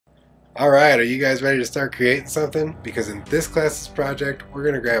Alright, are you guys ready to start creating something? Because in this class's project, we're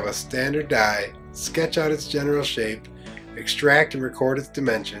going to grab a standard die, sketch out its general shape, extract and record its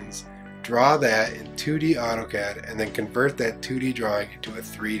dimensions, draw that in 2D AutoCAD, and then convert that 2D drawing into a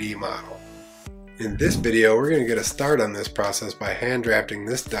 3D model. In this video, we're going to get a start on this process by hand drafting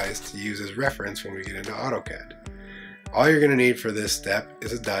this dice to use as reference when we get into AutoCAD. All you're going to need for this step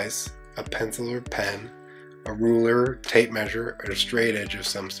is a dice, a pencil or pen, a ruler, tape measure, or a straight edge of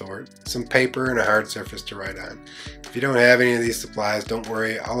some sort, some paper, and a hard surface to write on. If you don't have any of these supplies, don't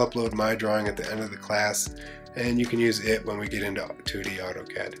worry, I'll upload my drawing at the end of the class, and you can use it when we get into 2D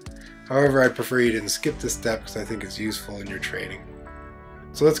AutoCAD. However, I'd prefer you didn't skip this step because I think it's useful in your training.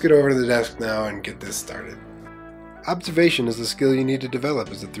 So let's get over to the desk now and get this started. Observation is a skill you need to develop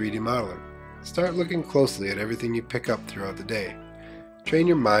as a 3D modeler. Start looking closely at everything you pick up throughout the day. Train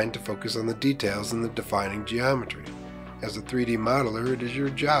your mind to focus on the details and the defining geometry. As a 3D modeler, it is your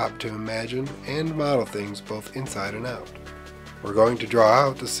job to imagine and model things both inside and out. We're going to draw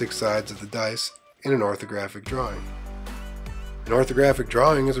out the 6 sides of the dice in an orthographic drawing. An orthographic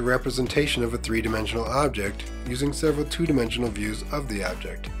drawing is a representation of a 3-dimensional object using several 2-dimensional views of the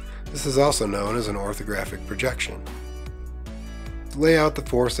object. This is also known as an orthographic projection. Lay out the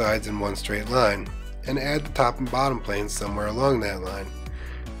 4 sides in one straight line, and add the top and bottom planes somewhere along that line.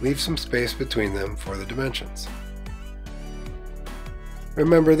 Leave some space between them for the dimensions.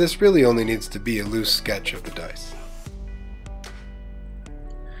 Remember, this really only needs to be a loose sketch of the dice.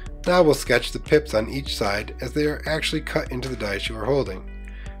 Now we'll sketch the pips on each side as they are actually cut into the dice you are holding.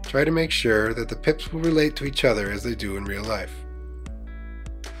 Try to make sure that the pips will relate to each other as they do in real life.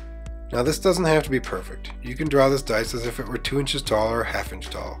 Now this doesn't have to be perfect. You can draw this dice as if it were 2 inches tall or 1/2 inch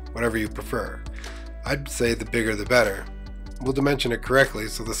tall, whatever you prefer. I'd say the bigger the better. We'll dimension it correctly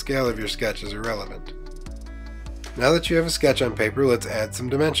so the scale of your sketch is irrelevant. Now that you have a sketch on paper, let's add some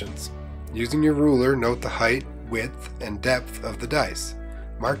dimensions. Using your ruler, note the height, width, and depth of the dice.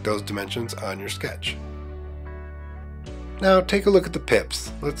 Mark those dimensions on your sketch. Now take a look at the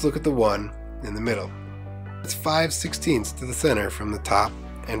pips. Let's look at the one in the middle. It's 5/16 to the center from the top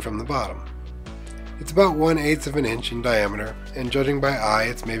and from the bottom. It's about 1/8 of an inch in diameter, and judging by eye,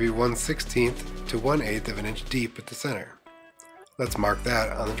 it's maybe 1/16 to 1/8 of an inch deep at the center. Let's mark that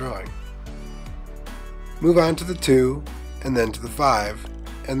on the drawing. Move on to the 2, and then to the 5,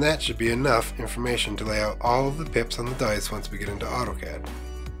 and that should be enough information to lay out all of the pips on the dice once we get into AutoCAD.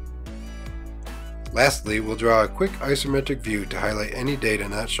 Lastly, we'll draw a quick isometric view to highlight any data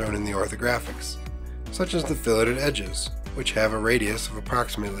not shown in the orthographics, such as the filleted edges, which have a radius of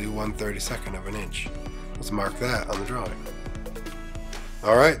approximately 1/32 of an inch. Let's mark that on the drawing.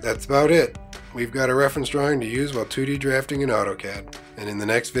 Alright, that's about it. We've got a reference drawing to use while 2D drafting in AutoCAD, and in the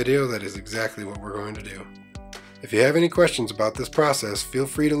next video that is exactly what we're going to do. If you have any questions about this process, feel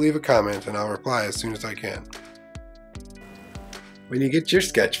free to leave a comment and I'll reply as soon as I can. When you get your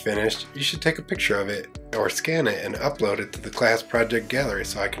sketch finished, you should take a picture of it or scan it and upload it to the class project gallery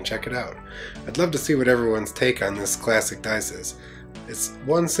so I can check it out. I'd love to see what everyone's take on this classic dice is. It's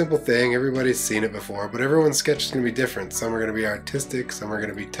one simple thing, everybody's seen it before, but everyone's sketch is going to be different. Some are going to be artistic, some are going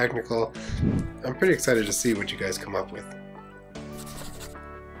to be technical. I'm pretty excited to see what you guys come up with.